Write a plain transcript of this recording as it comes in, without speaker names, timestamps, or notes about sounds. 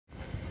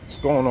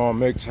What's going on,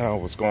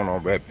 MGTOW? What's going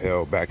on, Red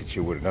Pill? Back at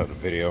you with another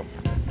video.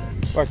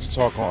 I'd like to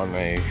talk on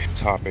a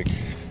topic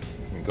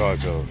in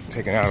regards of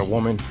taking out a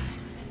woman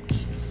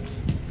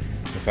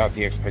without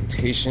the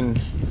expectation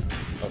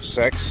of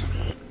sex.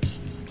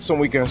 Some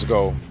weekends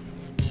ago,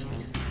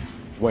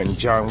 when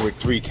John Wick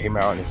 3 came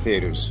out in the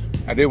theaters,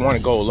 I didn't want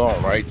to go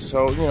alone, right?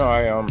 So, you know,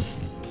 I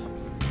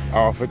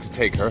offered to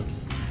take her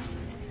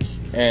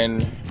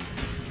and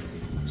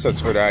said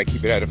to her that I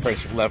keep it at a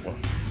friendship level.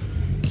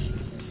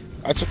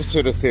 I took her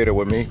to the theater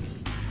with me,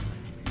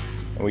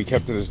 and we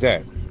kept it as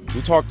that.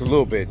 We talked a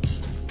little bit,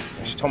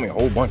 and she told me a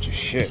whole bunch of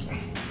shit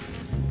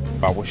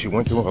about what she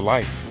went through in her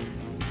life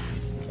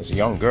as a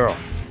young girl.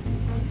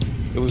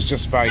 It was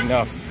just about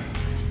enough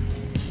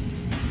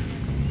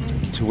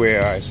to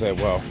where I said,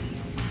 well,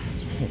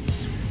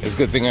 it's a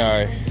good thing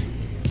I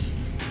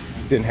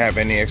didn't have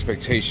any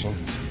expectations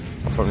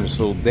from this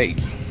little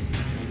date.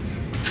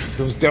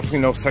 There was definitely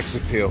no sex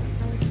appeal,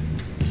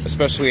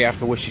 especially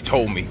after what she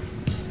told me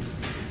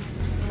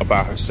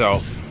about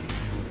herself.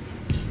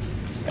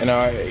 And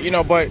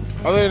but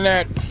other than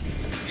that,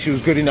 she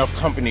was good enough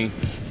company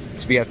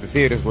to be at the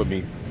theaters with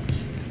me.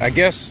 I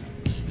guess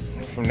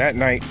from that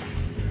night,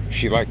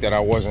 she liked that I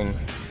wasn't,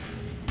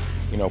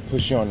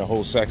 pushing on the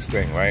whole sex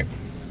thing, right?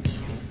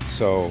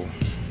 So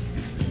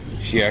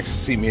she asked to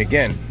see me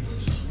again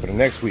for the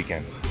next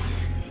weekend,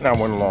 and I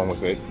went along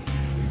with it.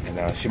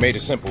 And she made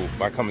it simple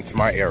by coming to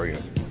my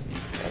area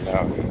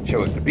and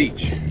chill at the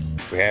beach.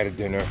 We had a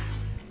dinner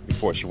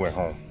before she went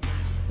home.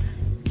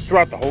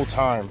 Throughout the whole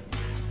time,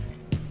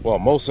 well,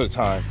 most of the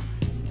time,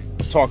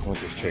 talking with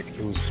this chick,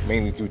 it was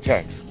mainly through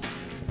text.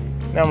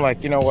 And I'm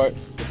like, you know what?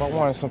 If I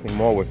wanted something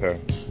more with her,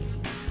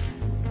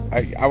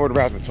 I would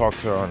rather talk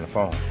to her on the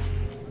phone.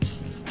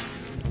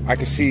 I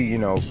could see,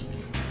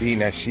 being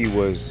that she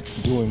was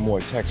doing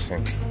more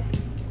texting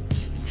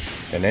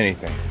than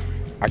anything,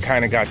 I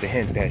kind of got the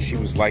hint that she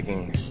was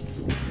liking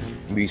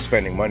me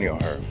spending money on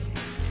her.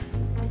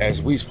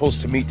 As we supposed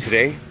to meet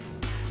today,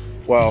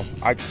 well,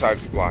 I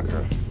decided to block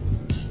her.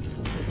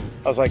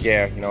 I was like,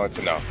 yeah, it's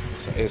enough.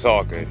 It's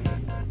all good.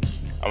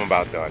 I'm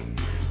about done.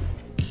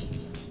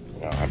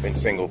 I've been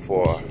single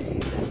for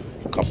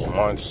a couple of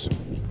months.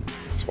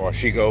 As far as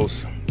she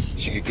goes,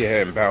 she could get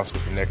ahead and bounce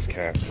with the next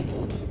cat.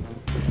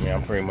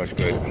 I'm pretty much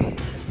good.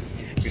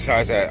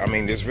 Besides that,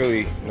 there's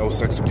really no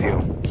sex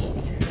appeal.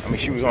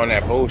 She was on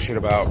that bullshit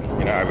about,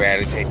 I'd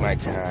rather take my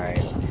time,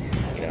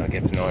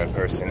 get to know that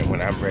person, and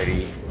when I'm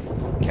ready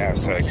to have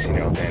sex,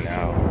 then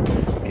I'll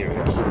give it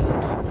up.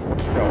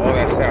 All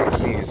that sounds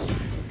to me is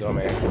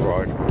dumbass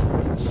broad.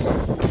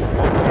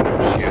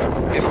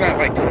 Shit. It's not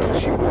like,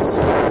 she was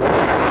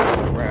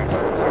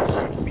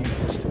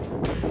abused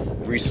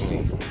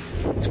recently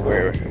to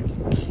where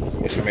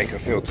it should make her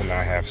feel to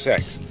not have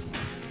sex.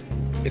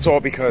 It's all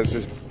because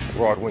this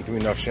broad went through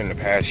enough shit in the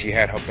past. She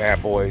had her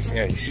bad boys.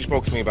 Yeah, she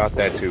spoke to me about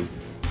that too.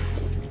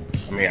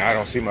 I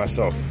don't see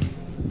myself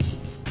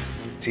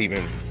to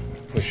even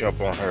push up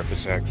on her for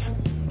sex.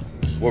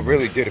 What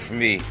really did it for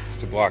me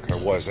to block her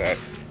was that,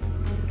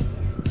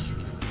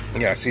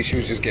 she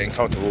was just getting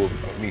comfortable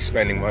with me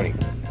spending money.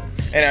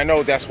 And I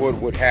know that's what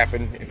would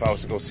happen if I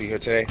was to go see her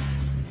today.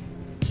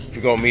 If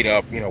we go meet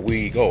up,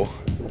 we go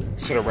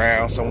sit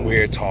around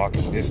somewhere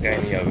talking, this, that,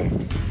 and the other.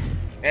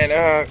 And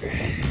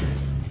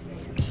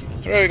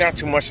it's really not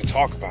too much to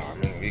talk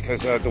about.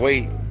 Because the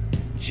way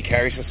she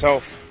carries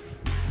herself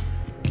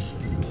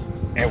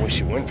and what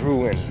she went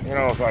through, and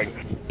it's like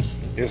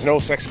there's no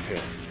sex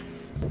appeal.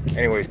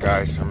 Anyways,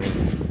 guys, so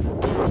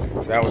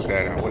that was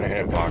that. I went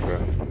ahead and blocked her.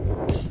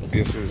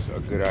 This is a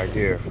good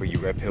idea for you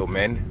red pill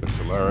men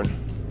to learn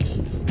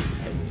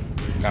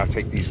and not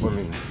take these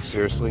women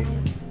seriously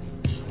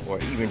or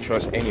even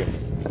trust any of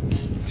them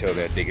until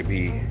that they could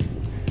be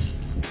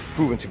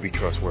proven to be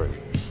trustworthy.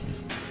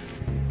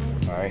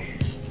 Alright?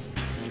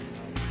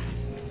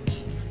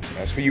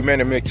 As for you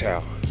men in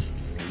MGTOW,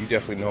 you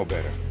definitely know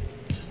better.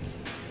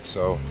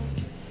 So,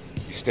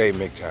 you stay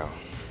MGTOW.